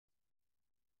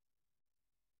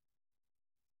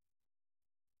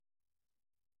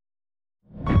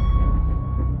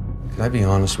Can I be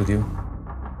honest with you?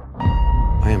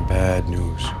 I am bad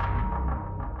news.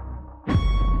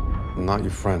 I'm not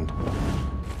your friend.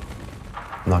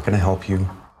 I'm not gonna help you.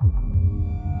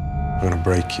 I'm gonna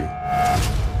break you.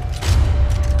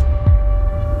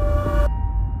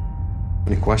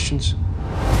 Any questions?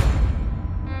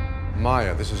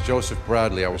 Maya, this is Joseph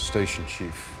Bradley, our station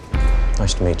chief.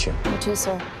 Nice to meet you. You too,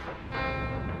 sir.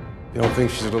 You don't think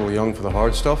she's a little young for the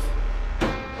hard stuff?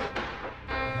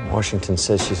 Washington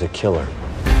says she's a killer.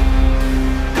 I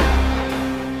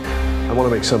want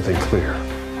to make something clear.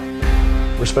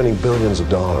 We're spending billions of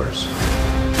dollars.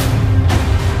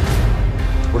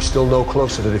 We're still no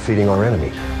closer to defeating our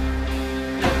enemy.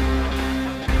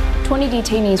 20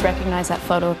 detainees recognize that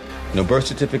photo. No birth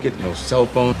certificate, no cell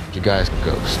phone. You guys a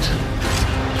ghost.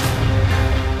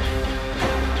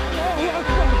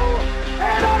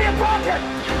 Hand on your pocket!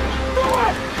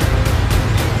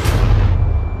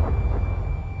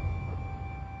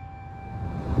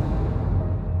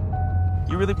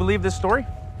 You really believe this story?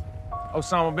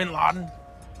 Osama bin Laden?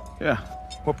 Yeah.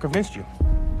 What convinced you?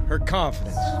 Her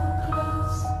confidence.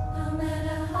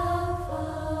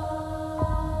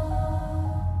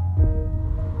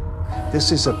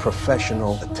 This is a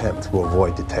professional attempt to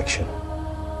avoid detection.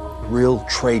 Real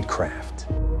tradecraft.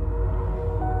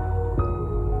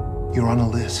 You're on a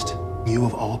list. You,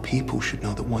 of all people, should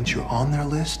know that once you're on their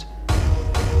list,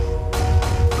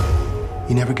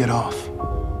 you never get off.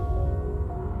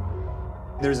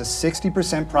 There's a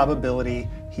 60% probability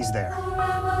he's there.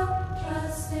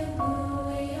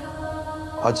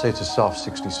 I'd say it's a soft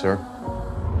 60, sir.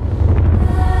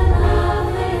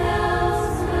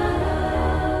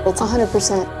 It's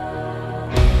 100%.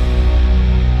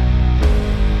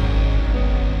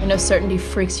 I know certainty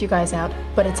freaks you guys out,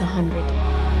 but it's 100.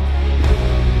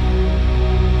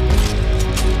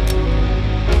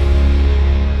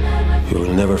 You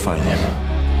will never find him.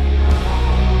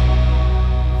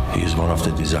 He is one of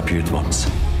the disappeared ones.